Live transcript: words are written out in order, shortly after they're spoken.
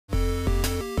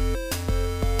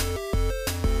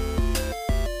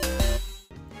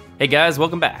Hey guys,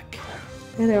 welcome back.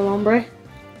 Hey there, Lombre.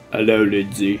 Hello,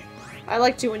 Lindsay. I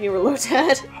liked you when you were low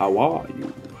dad. How are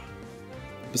you?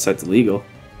 Besides illegal.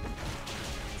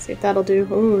 See if that'll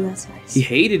do. Ooh, that's nice. He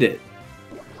hated it.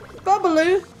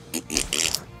 Bubbaloo!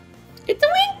 It's a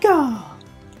Winka!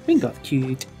 Winka's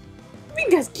cute.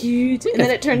 Winka's cute! And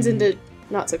then it turns into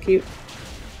not so cute.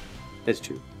 That's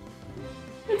true.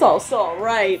 It's also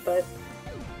alright, but...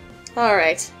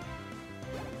 Alright.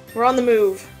 We're on the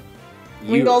move.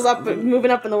 Wingull's up,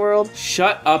 moving up in the world.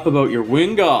 Shut up about your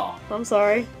Wingull. I'm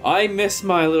sorry. I miss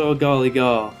my little golly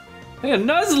gall. Hey, a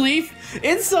Nuzleaf!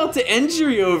 Insult to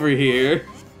injury over here.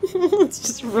 It's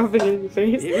just rubbing in your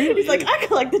face. Really He's like, I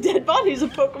collect the dead bodies of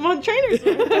Pokemon trainers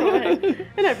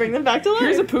and I bring them back to life.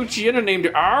 Here's a Poochyena named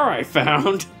R I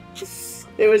found.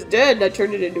 It was dead and I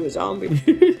turned it into a zombie.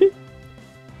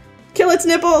 Kill its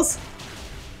nipples!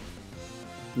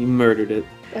 You murdered it.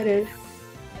 I did.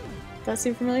 That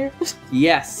seem familiar?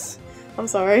 Yes. I'm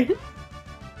sorry.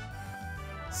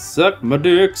 Suck my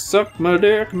dick,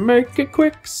 make it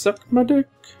quick, suck my dick.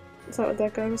 Is that what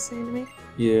that guy was saying to me?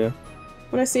 Yeah.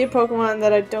 When I see a Pokemon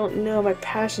that I don't know, my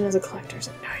passion as a collector is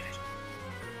ignited.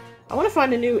 I want to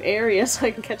find a new area so I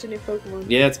can catch a new Pokemon.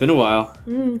 Yeah, it's been a while.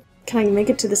 Can I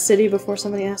make it to the city before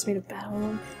somebody asks me to battle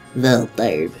him? Well,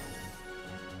 babe.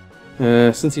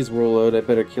 Since he's Rollout, I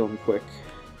better kill him quick.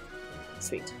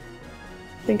 Sweet.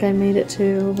 I think I made it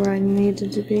to where I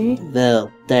needed to be.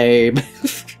 Well, babe.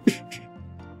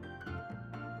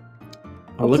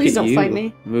 Oh, look please at don't you, fight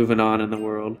me. moving on in the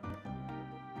world.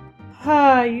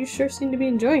 Ha, you sure seem to be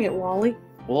enjoying it, Wally.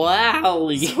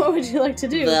 Wowie. So what would you like to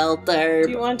do? Well, Do babe.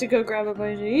 you want to go grab a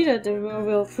bite to eat at the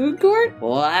Mauville food court?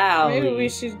 Wowie. Maybe we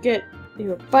should get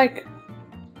you a bike.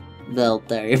 Well,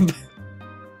 babe.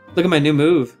 Look at my new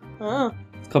move. Oh.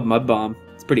 It's called Mud Bomb.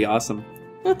 It's pretty awesome.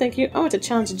 No, thank you. I want to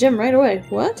challenge the gym right away.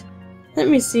 What? Let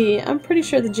me see. I'm pretty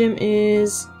sure the gym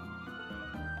is...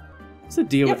 What's the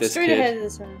deal with this straight kid? ahead of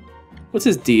this one. What's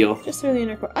his deal? Just through the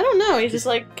inner court. I don't know. He's just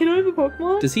like, can I have a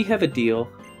Pokemon? Does he have a deal?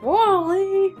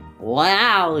 Wally!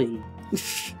 Wowie.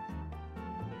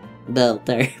 Well,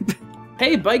 babe.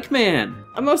 Hey, Bike Man!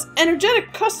 A most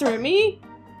energetic customer, me!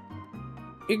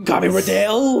 You got me,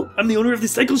 Riddell! I'm the owner of the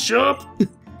cycle shop!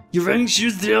 Your running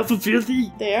shoes, they're awful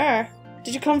filthy! They are.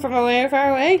 Did you come from way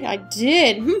far away? I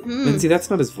did. Lindsay,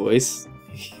 that's not his voice.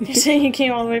 You're saying you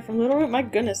came all the way from Little Root? My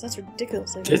goodness, that's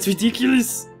ridiculous. That's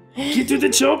ridiculous! Get to the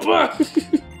chopper!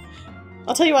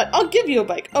 I'll tell you what, I'll give you a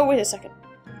bike. Oh, wait a second.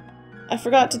 I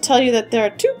forgot to tell you that there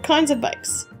are two kinds of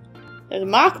bikes. There's a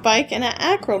mock bike and an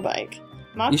acro bike.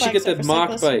 Mock You should bikes get are the for mock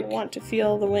cyclists who bike. want to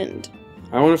feel the wind.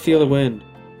 I want to feel the wind.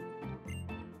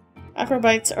 Acro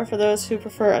bikes are for those who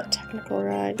prefer a technical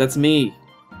ride. That's me.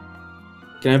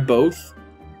 Can I have both?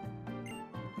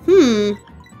 Do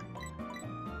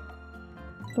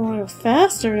I want to go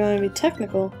fast or do I want to be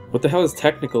technical? What the hell does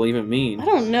technical even mean? I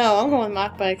don't know. I'm going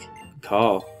mock bike.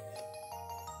 Call.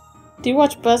 Do you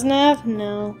watch BuzzNav?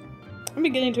 No. I'm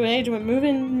beginning to an age when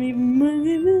moving.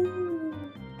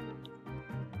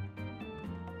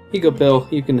 Here you go, Bill.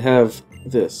 You can have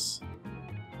this.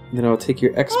 Then I'll take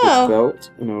your expert Oh. belt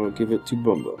and I'll give it to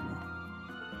Bum Bum.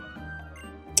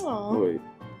 Aww. Oh, wait.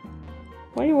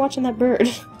 Why are you watching that bird?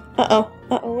 Uh-oh.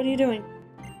 Uh-oh, what are you doing?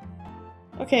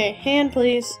 Okay, hand,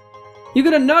 please. You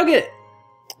got a nugget!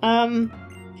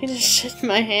 He just shit in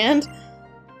my hand.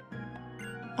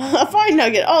 A fine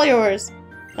nugget, all yours.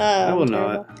 I will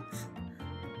terrible. not.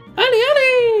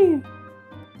 Honey!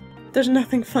 There's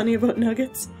nothing funny about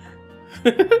nuggets.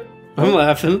 I'm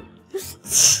laughing.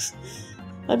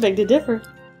 I beg to differ.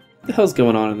 What the hell's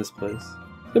going on in this place?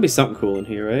 There'll be something cool in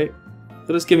here, right?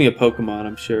 They'll just give me a Pokemon,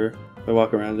 I'm sure, if I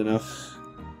walk around enough.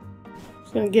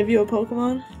 It's gonna give you a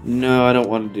Pokemon? No, I don't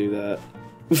want to do that.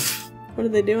 What are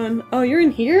they doing? Oh, you're in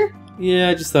here? Yeah,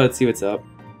 I just thought I'd see what's up.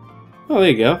 Oh, there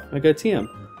you go. I got TM.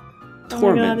 Oh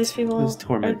Torment. my god, these people There's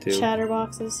Torment, are too.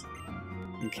 chatterboxes.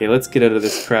 Okay, let's get out of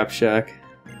this crap shack.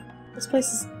 This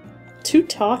place is too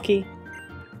talky.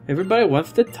 Everybody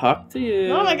wants to talk to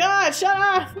you. Oh my god, shut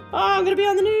up! Oh, I'm gonna be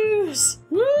on the news!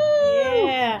 Woo!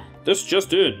 Yeah! This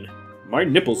just in. My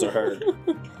nipples are hard.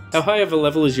 How high of a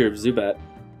level is your Zubat?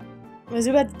 My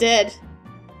Zubat's dead.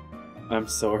 I'm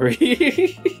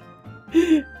sorry.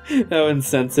 How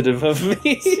insensitive of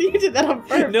me. You did that on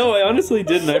purpose. No, I honestly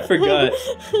didn't. I forgot.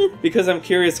 Because I'm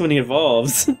curious when he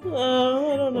evolves.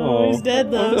 Oh, I don't know. He's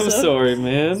dead though. I'm sorry,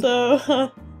 man.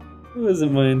 So, It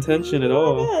wasn't my intention at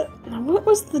all. Now, what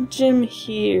was the gym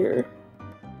here?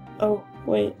 Oh,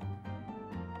 wait.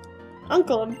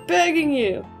 Uncle, I'm begging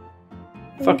you.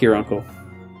 Fuck your uncle.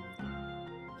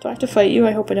 Do I have to fight you?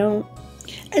 I hope I don't.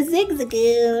 A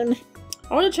zigzagoon.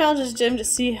 I want to challenge this gym to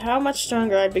see how much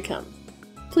stronger I'd become.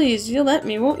 Please, you'll let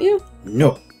me, won't you?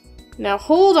 No. Now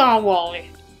hold on, Wally.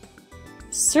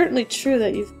 It's certainly true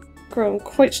that you've grown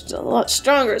quite a lot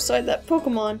stronger aside that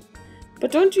Pokemon.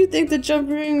 But don't you think that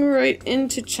jumping right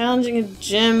into challenging a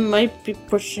gym might be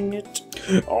pushing it?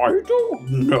 I don't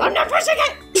know. I'm not pushing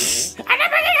it! I'm not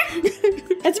pushing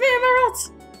it! It's me and my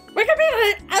rats! Wake up me!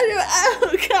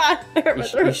 Oh god! I hurt my You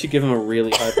throat. should give him a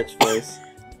really high-pitched voice.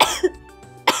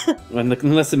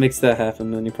 Unless it makes that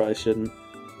happen, then you probably shouldn't.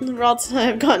 The Rats and I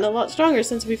have gotten a lot stronger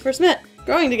since we first met,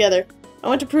 growing together. I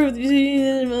want to prove to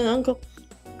you, my uncle.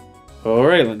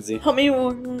 Alright, Lindsay. Help me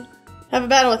have a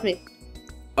battle with me.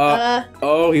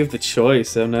 Oh, you have the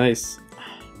choice. Oh, nice.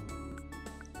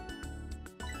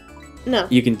 No.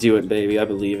 You can do it, baby. I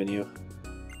believe in you.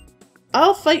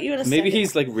 I'll fight you in a second. Maybe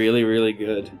he's, like, really, really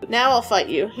good. Now I'll fight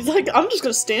you. He's like, I'm just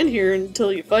gonna stand here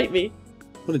until you fight me.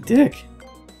 What a dick.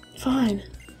 Fine.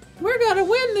 We're gonna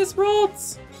win this,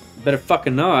 Rats! Better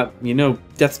fucking not. You know,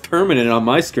 death's permanent on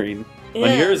my screen. Yeah.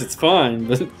 On yours, it's fine,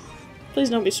 but... Please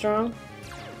don't be strong.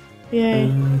 Yay.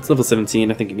 it's level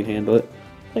 17. I think you can handle it.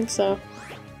 I think so.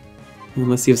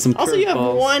 Unless you have some Also, you have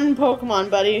curveballs. one Pokemon,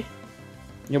 buddy.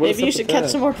 Yeah, what's Maybe you up should with catch that?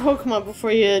 some more Pokemon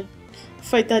before you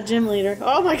fight that gym leader.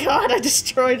 Oh my god, I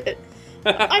destroyed it.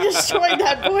 I destroyed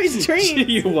that boy's dream.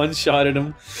 You one-shotted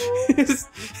him.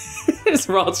 His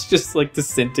rod's just, like,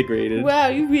 disintegrated. Wow,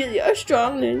 you really are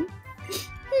strong, Lin.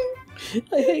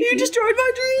 I hate You destroyed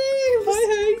my dreams!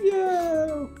 I hate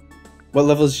you! What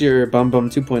level's your Bum Bum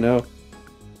 2.0?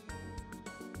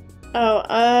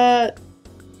 Oh,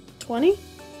 20?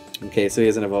 Okay, so he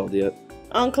hasn't evolved yet.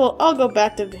 Uncle, I'll go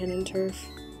back to Van and Turf.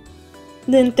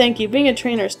 Lin, thank you. Being a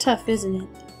trainer is tough, isn't it?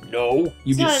 No,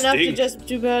 you It's not just enough to stink. just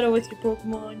do battle with your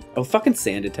Pokemon. Oh, fucking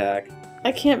Sand Attack.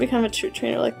 I can't become a true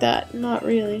trainer like that. Not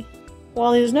really.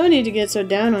 Wally, there's no need to get so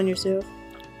down on yourself.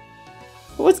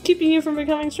 But what's keeping you from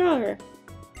becoming stronger?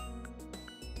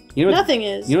 You know what's, Nothing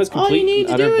is. you know what's All you complete need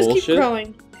to and utter do is keep bullshit?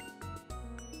 growing.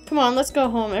 Come on, let's go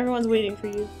home. Everyone's waiting for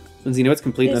you. Lindsay, you know what's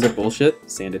complete and Yes. utter bullshit?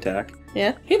 Sand Attack.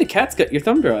 Yeah? Hey, the cat's got your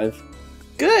thumb drive.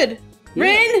 Good! Yeah.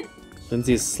 Rin!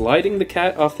 Lindsay is sliding the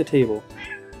cat off the table.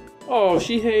 Oh,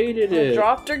 she hated it.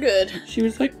 Dropped her good. She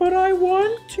was like, but I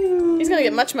want to. He's gonna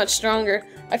get much, much stronger.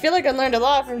 I feel like I learned a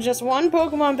lot from just one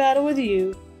Pokemon battle with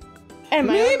you. And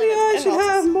my own Maybe I limits should and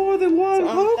have Waltz's. more than one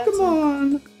So, that's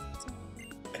Pokemon.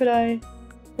 Could I...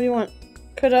 What do you want?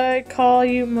 Could I call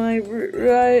you my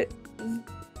right...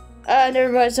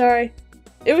 never mind, sorry.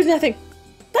 It was nothing.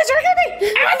 Please forgive me!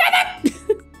 It was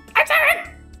nothing! I'm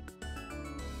sorry!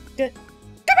 Good.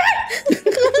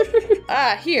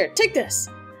 Goodbye! Here, take this.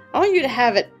 I want you to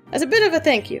have it as a bit of a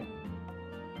thank you.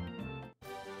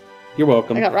 You're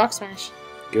welcome. I got Rock Smash.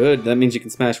 Good. That means you can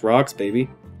smash rocks, baby.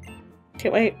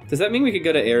 Can't wait. Does that mean we could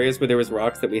go to areas where there was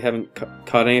rocks that we haven't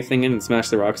caught anything in and smash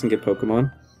the rocks and get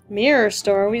Pokemon? Mirror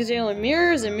store. We deal in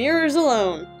mirrors and mirrors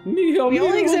alone. We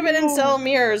only exhibit and sell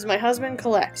mirrors my husband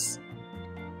collects.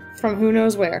 From who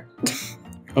knows where.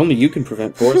 Only you can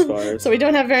prevent forest fires. So we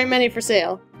don't have very many for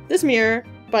sale. This mirror,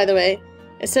 by the way,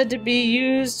 is said to be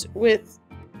used with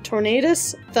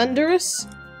Tornadus, Thundurus,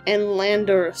 and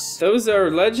Landorus. Those are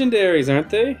legendaries, aren't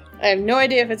they? I have no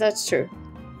idea if that's true.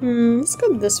 Let's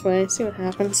go this way, see what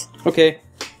happens. Okay.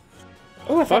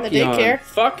 Oh, I found Fuck the yawn. daycare.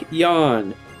 Fuck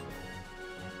yawn.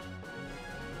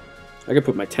 I could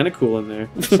put my Tentacool in there.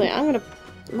 Actually,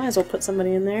 might as well put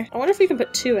somebody in there. I wonder if you can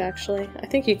put two, actually. I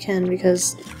think you can,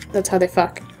 because that's how they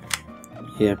fuck.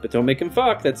 Yeah, but don't make him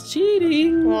fuck. That's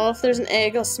cheating. Well, if there's an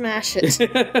egg, I'll smash it.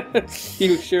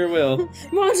 You sure will.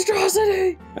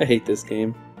 Monstrosity! I hate this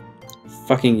game.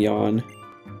 Fucking yawn.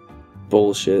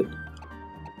 Bullshit.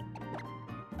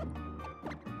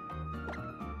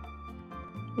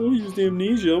 I'll use the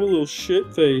amnesia. I'm a little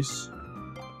shit face.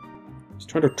 Just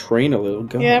trying to train a little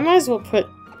guy. Yeah, I might as well put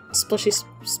Splishy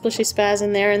Spaz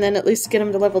in there and then at least get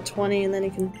him to level 20 and then he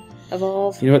can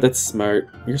evolve. You know what? That's smart.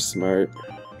 You're smart.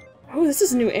 Oh, this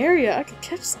is a new area. I could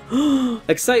catch some.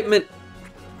 Excitement!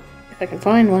 If I can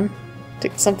find one.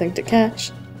 Something to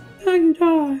catch. Now you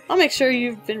die. I'll make sure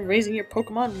you've been raising your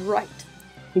Pokemon right.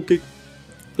 Okay. Who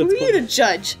That's are you fine. to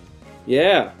judge?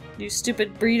 Yeah. You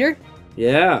stupid breeder.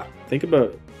 Yeah. Think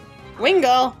about it.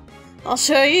 Wingull! I'll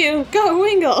show you. Go,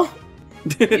 Wingull!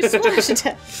 You splash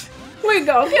attack.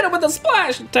 Wingull, get him with a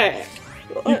splash attack!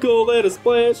 You call that a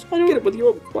splash? I don't- Get it with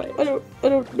your splash. I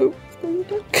don't know.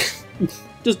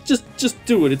 Just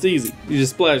do it. It's easy. You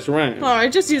just splash around.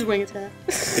 Alright, just use Wing Attack.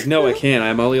 Like, no, I can't.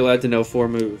 I'm only allowed to know 4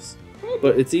 moves.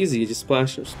 But it's easy. You just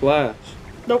splash or splash.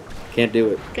 Nope, Can't do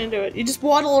it. can't do it. You just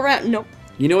waddle around. Nope,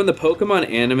 You know, in the Pokemon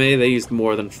anime, they used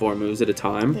more than 4 moves at a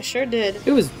time. they sure did.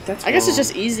 That's I guess it's wrong.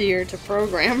 just easier to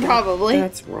program, probably.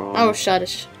 That's wrong. Oh,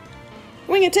 shuttish.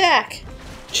 Wing Attack!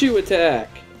 Chew attack.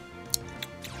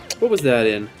 What was that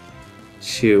in?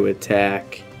 Chew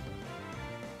attack.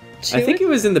 I think it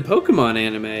was in the Pokemon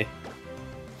anime.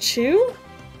 Chew?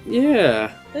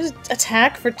 Yeah. There's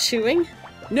attack for chewing?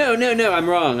 No, I'm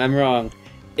wrong.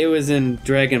 It was in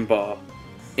Dragon Ball.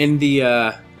 In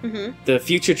the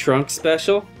Future Trunks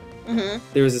special,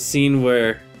 there was a scene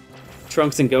where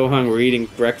Trunks and Gohan were eating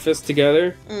breakfast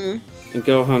together, and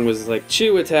Gohan was like,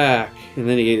 chew attack, and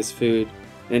then he ate his food,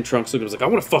 and Trunks was like, I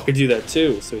want to fucking do that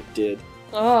too, so he did.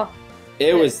 Oh.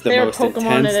 It was the most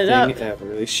Pokemon intense thing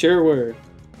ever, they sure were.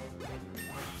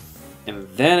 And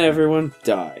then everyone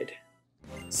died.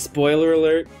 Spoiler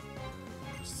alert.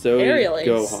 So did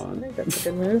Gohan. I think that's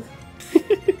a good move.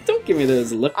 Don't give me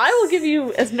those looks. I will give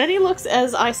you as many looks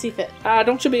as I see fit.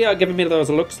 Don't you be giving me those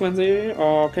looks, Lindsay.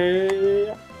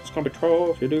 Okay. It's gonna be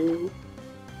troll if you do.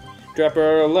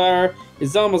 Dapper Lair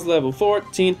is almost level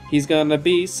 14. He's gonna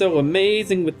be so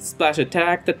amazing with the splash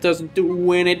attack that doesn't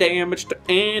do any damage to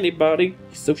anybody.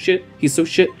 He's so shit. He's so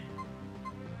shit.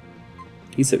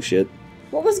 He's so shit.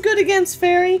 What was good against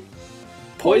Fairy?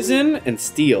 Poison and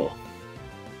Steel.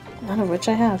 None of which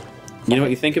I have. You know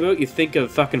what you think about? You think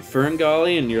of fucking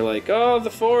Ferngully and you're like, oh, the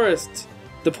forest.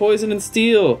 The poison and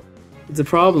steel. It's a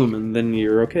problem, and then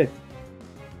you're okay.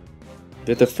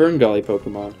 Get the Ferngully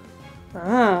Pokemon.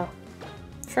 Ah.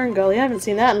 Ferngully, I haven't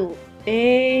seen that in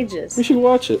ages. We should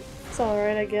watch it. It's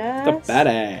alright, I guess. The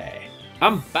Batty.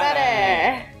 I'm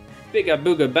Batty. Bigga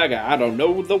booga bagga. I don't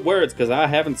know the words because I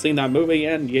haven't seen that movie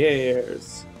in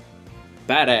years.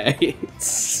 Batty.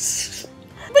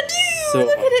 But dude,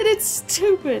 look at it, it's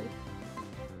stupid.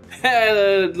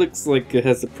 It looks like it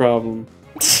has a problem.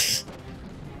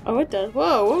 Oh, it does.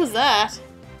 Whoa, what was that?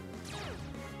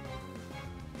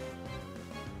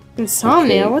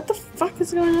 Insomnia? Okay. What the fuck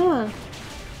is going on?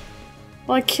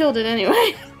 Well, I killed it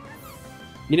anyway.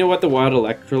 You know what the Wild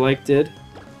Electrolyte did?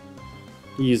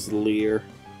 He used Leer.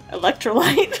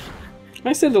 Electrolyte?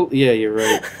 I said, yeah, you're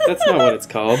right. That's not what it's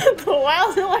called. The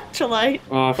Wild Electrolyte.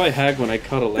 Oh, if I had one, I'd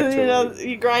cut Electrolyte. You know,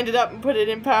 you grind it up and put it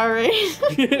in Powerade.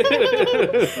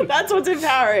 That's what's in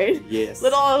Powerade. Yes.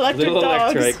 Little electric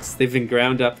dogs. Electrics. They've been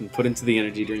ground up and put into the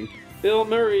energy drink. Bill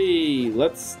Murray,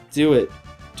 let's do it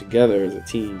together as a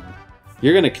team.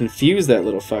 You're gonna confuse that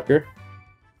little fucker,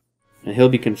 and he'll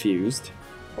be confused.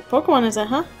 What Pokemon is that,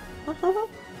 huh?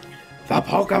 The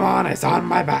Pokemon is on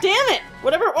my back. Damn it!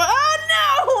 Whatever it was. Oh no!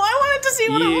 I wanted to see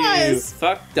what it was.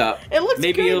 Fucked up. It looks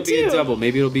Maybe good, it'll be too. a double.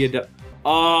 Maybe it'll be a double.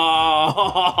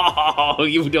 Oh,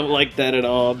 you don't like that at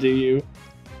all, do you?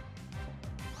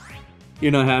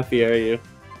 You're not happy, are you?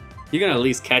 You're gonna at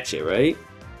least catch it, right?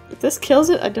 If this kills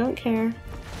it, I don't care.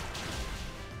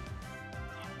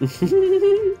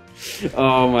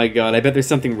 Oh my god, I bet there's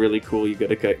something really cool you could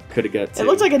have got too. It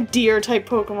looks like a deer type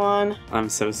Pokemon. I'm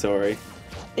so sorry.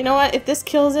 You know what? If this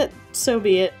kills it, so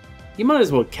be it. You might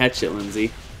as well catch it,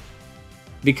 Lindsay.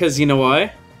 Because you know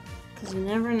why? Because you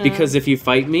never know. Because if you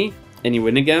fight me and you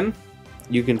win again,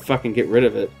 you can fucking get rid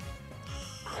of it.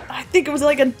 I think it was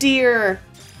like a deer.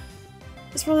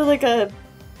 It's really like a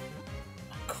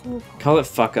cool Pokemon. Call it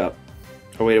fuck up.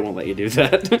 Oh wait, it won't let you do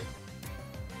that.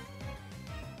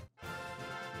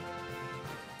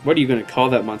 What are you gonna call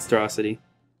that monstrosity?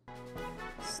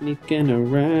 Sneaking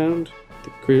around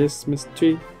the Christmas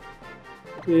tree.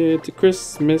 It's a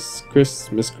Christmas,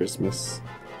 Christmas, Christmas.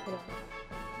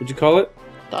 What'd you call it? ...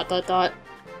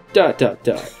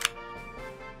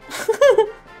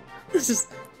 It's just ...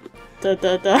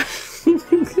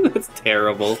 That's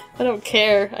terrible. I don't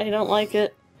care. I don't like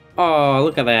it. Oh,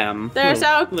 look at them. They're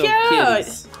so little cute.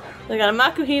 kids. They got a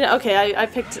Makuhina. Okay, I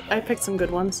picked some good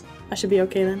ones. I should be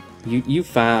okay then. You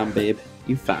fine, babe.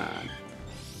 You fine.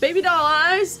 Baby doll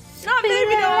eyes. Not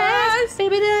baby doll eyes.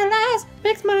 Baby doll eyes.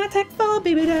 Makes my attack fall,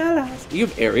 baby doll eyes. You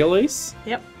have aerial ace?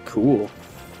 Yep. Cool.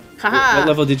 Haha. What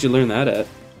level did you learn that at?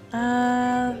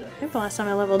 I think the last time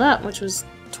I leveled up, which was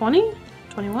 20?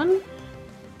 21?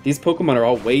 These Pokemon are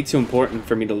all way too important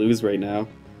for me to lose right now.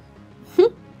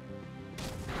 Oh,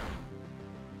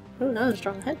 another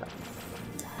strong headbutt.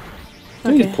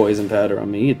 Don't use poison powder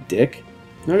on me, you dick.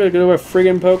 I gotta go to a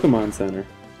friggin' Pokemon Center.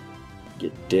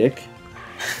 You dick.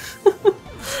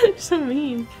 You're so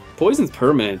mean. Poison's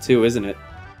permanent too, isn't it?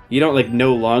 You don't like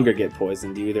no longer get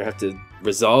poisoned. You either have to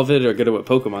resolve it or go to a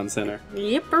Pokemon Center.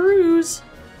 Yipperoos.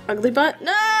 Ugly butt.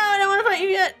 No, I don't want to fight you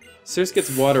yet. Circe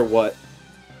gets water what?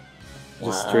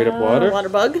 Just straight up water? Water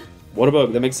bug. Water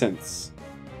bug, that makes sense.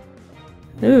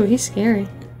 Ooh, he's scary.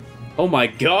 Oh my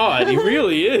god, he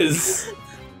really is!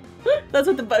 That's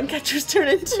what the bug catchers turn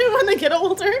into when they get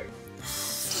older.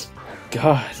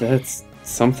 God, that's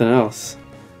something else.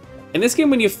 In this game,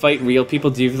 when you fight real people,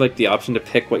 do you have like the option to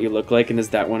pick what you look like, and is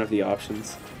that one of the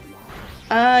options?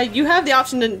 You have the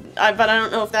option to, but I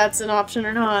don't know if that's an option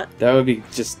or not. That would be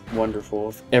just wonderful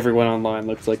if everyone online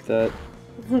looked like that.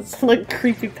 It's like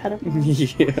creepy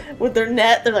pedophiles. Yeah. With their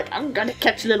net, they're like, I'm gonna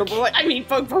catch little boy. I mean,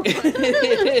 Pokemon.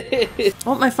 I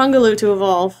want my Fungaloo to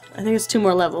evolve. I think it's 2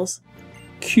 more levels.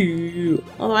 Cute.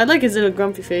 Although I'd like his little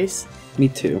grumpy face. Me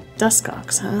too.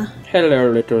 Duskox, huh? Hello,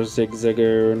 little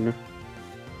Zigzagoon.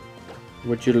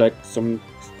 Would you like some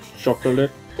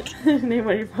chocolate? Name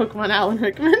one of your Pokemon Alan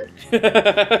Rickman.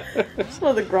 It's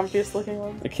one of the grumpiest looking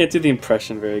ones. I can't do the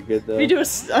impression very good though. You do a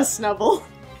Snubble.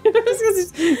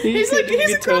 he's a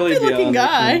totally grumpy looking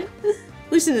guy. Rickman.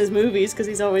 At least in his movies, because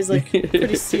he's always like a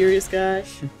pretty serious guy.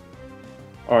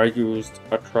 I used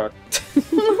attract.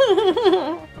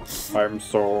 I'm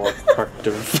so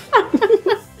attractive.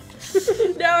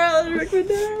 No, Alan Rickman,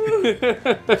 no!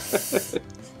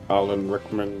 Alan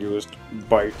Rickman used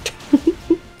bite.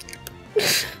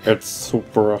 It's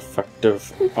super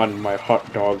effective on my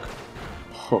hot dog.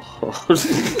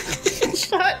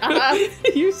 Shut up!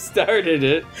 You started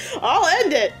it. I'll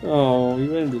end it! Oh,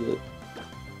 you ended it.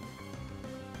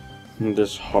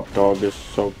 This hot dog is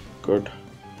so good.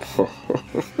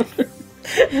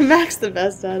 Mac's the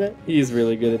best at it. He's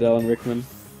really good at Alan Rickman.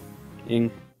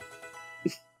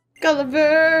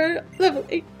 Gulliver, level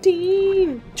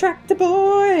 18! Tractor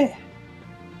boy!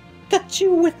 Got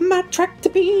you with my tractor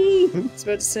beam! It's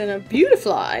about to send a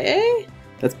Beautifly, eh?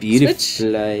 That's beautiful.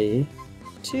 Switch.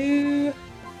 To...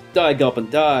 Die,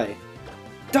 Goblin, die!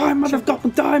 Die, mother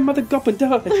Goblin, die, mother Goblin,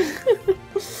 die!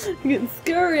 I'm getting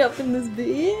scurry up in this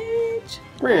bitch.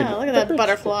 Weird. Wow, look at that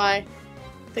butterfly. I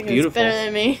think it's Beautiful. better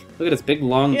than me. Look at this big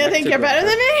long. You think you're better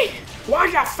than me? Why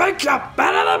you think you're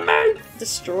better than me?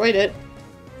 Destroyed it.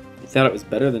 You thought it was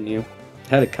better than you.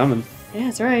 Had it coming. Yeah,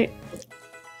 that's right.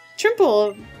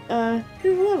 Trimple,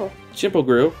 who's the level? Chimple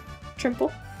grew.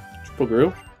 Trimple? Chimple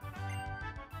grew.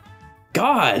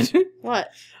 God!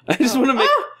 What? I just want to make.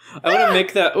 I want to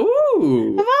make that.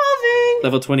 Ooh! Evolving!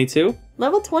 Level 22?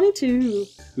 Level 22.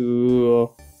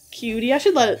 Cool. Cutie. I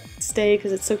should let it stay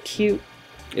because it's so cute.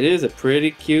 It is a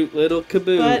pretty cute little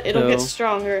caboose. But it'll though. get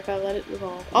stronger if I let it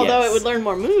evolve. Although it would learn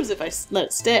more moves if I let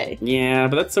it stay. Yeah,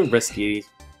 but that's so risky.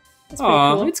 That's pretty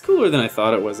Aw, cool. it's cooler than I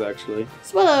thought it was, actually.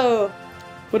 Swallow!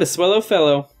 What a swallow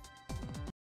fellow.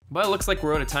 Well, it looks like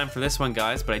we're out of time for this one,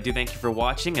 guys, but I do thank you for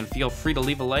watching, and feel free to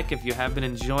leave a like if you have been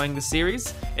enjoying the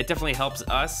series. It definitely helps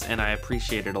us, and I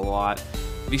appreciate it a lot.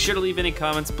 Be sure to leave any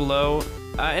comments below.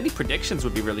 Any predictions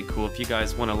would be really cool if you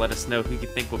guys want to let us know who you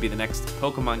think will be the next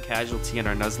Pokemon casualty in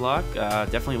our Nuzlocke.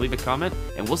 Definitely leave a comment,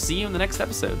 and we'll see you in the next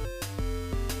episode.